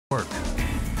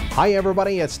Hi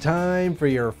everybody, it's time for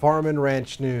your Farm and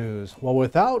Ranch news. Well,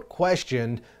 without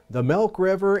question, the Milk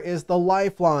River is the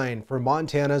lifeline for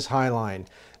Montana's Highline.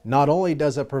 Not only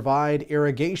does it provide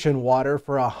irrigation water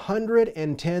for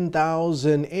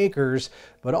 110,000 acres,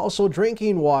 but also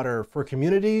drinking water for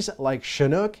communities like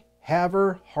Chinook,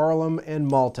 Havre, Harlem, and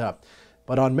Malta.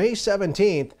 But on May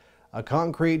 17th, a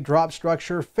concrete drop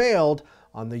structure failed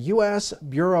on the U.S.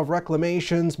 Bureau of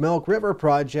Reclamation's Milk River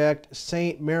project,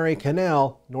 St. Mary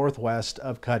Canal, northwest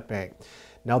of Cut Bank.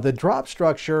 Now, the drop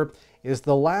structure is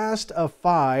the last of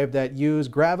 5 that use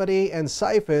gravity and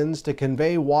siphons to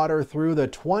convey water through the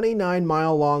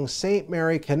 29-mile-long St.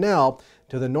 Mary Canal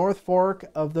to the North Fork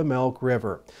of the Milk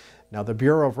River. Now, the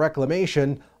Bureau of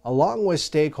Reclamation, along with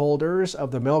stakeholders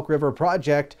of the Milk River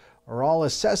project, are all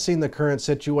assessing the current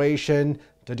situation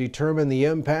to determine the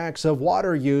impacts of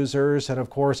water users and, of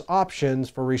course, options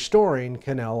for restoring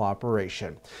canal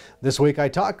operation. This week, I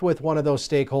talked with one of those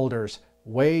stakeholders,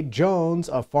 Wade Jones,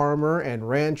 a farmer and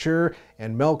rancher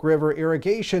and Milk River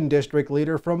Irrigation District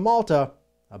leader from Malta,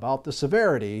 about the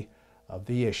severity of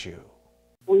the issue.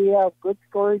 We have good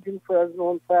storage in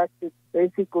Fresno. In fact, it's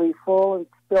basically full and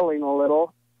spilling a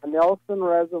little. The Nelson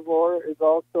Reservoir is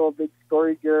also a big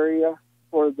storage area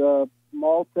for the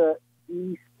Malta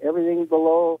East. Everything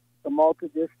below the Malta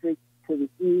District to the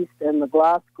east and the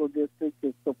Glasgow District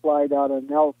is supplied out of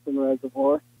Nelson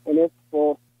Reservoir, and it's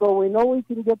full. So we know we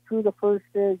can get through the first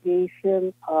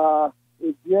irrigation.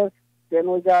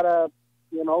 Then we gotta,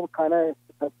 kind of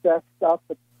assess stuff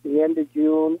at the end of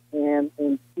June and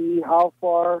see how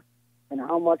far and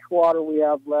how much water we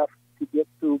have left to get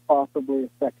through possibly a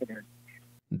second irrigation.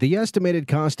 The estimated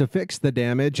cost to fix the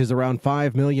damage is around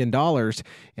 $5 million,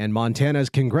 and Montana's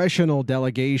congressional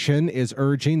delegation is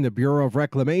urging the Bureau of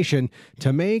Reclamation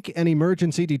to make an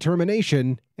emergency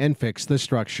determination and fix the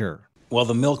structure. While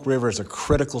the Milk River is a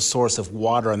critical source of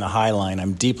water on the Highline,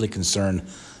 I'm deeply concerned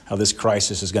how this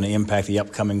crisis is going to impact the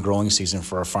upcoming growing season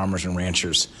for our farmers and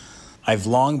ranchers. I've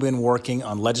long been working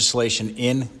on legislation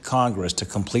in Congress to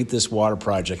complete this water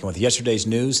project, and with yesterday's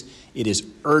news, it is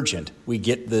urgent we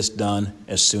get this done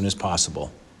as soon as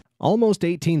possible. Almost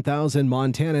 18,000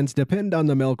 Montanans depend on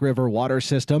the Milk River water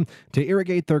system to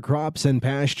irrigate their crops and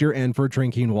pasture and for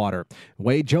drinking water.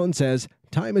 Wade Jones says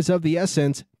time is of the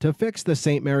essence to fix the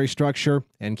St. Mary structure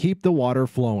and keep the water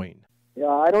flowing. Yeah,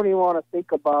 I don't even want to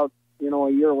think about, a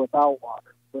year without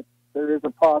water, but there is a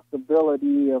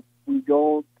possibility if we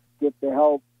don't get the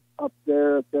help up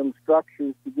there at them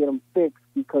structures to get them fixed,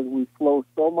 because we flow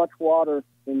so much water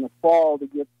in the fall to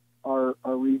get our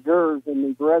reserves in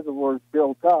these reservoirs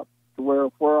built up, to where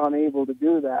if we're unable to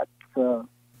do that,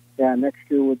 next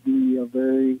year would be a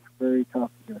very, very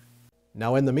tough year.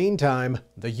 Now, in the meantime,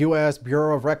 the U.S.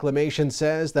 Bureau of Reclamation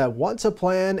says that once a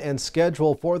plan and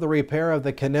schedule for the repair of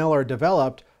the canal are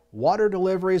developed, water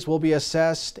deliveries will be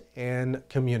assessed and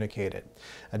communicated.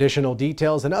 Additional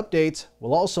details and updates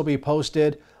will also be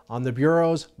posted on the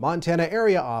Bureau's Montana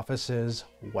Area Office's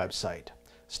website.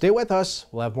 Stay with us.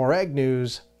 We'll have more ag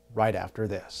news right after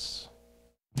this.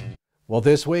 Well,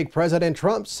 this week, President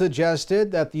Trump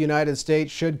suggested that the United States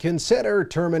should consider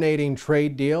terminating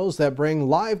trade deals that bring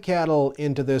live cattle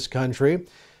into this country.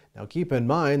 Now, keep in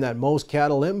mind that most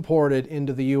cattle imported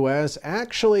into the U.S.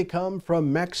 actually come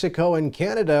from Mexico and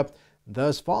Canada,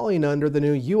 thus falling under the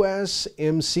new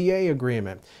USMCA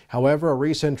agreement. However, a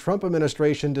recent Trump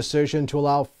administration decision to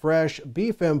allow fresh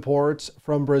beef imports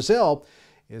from Brazil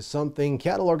is something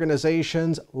cattle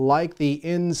organizations like the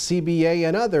NCBA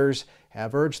and others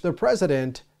have urged the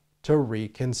president to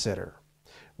reconsider.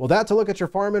 Well, that's a look at your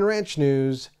farm and ranch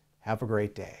news. Have a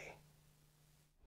great day.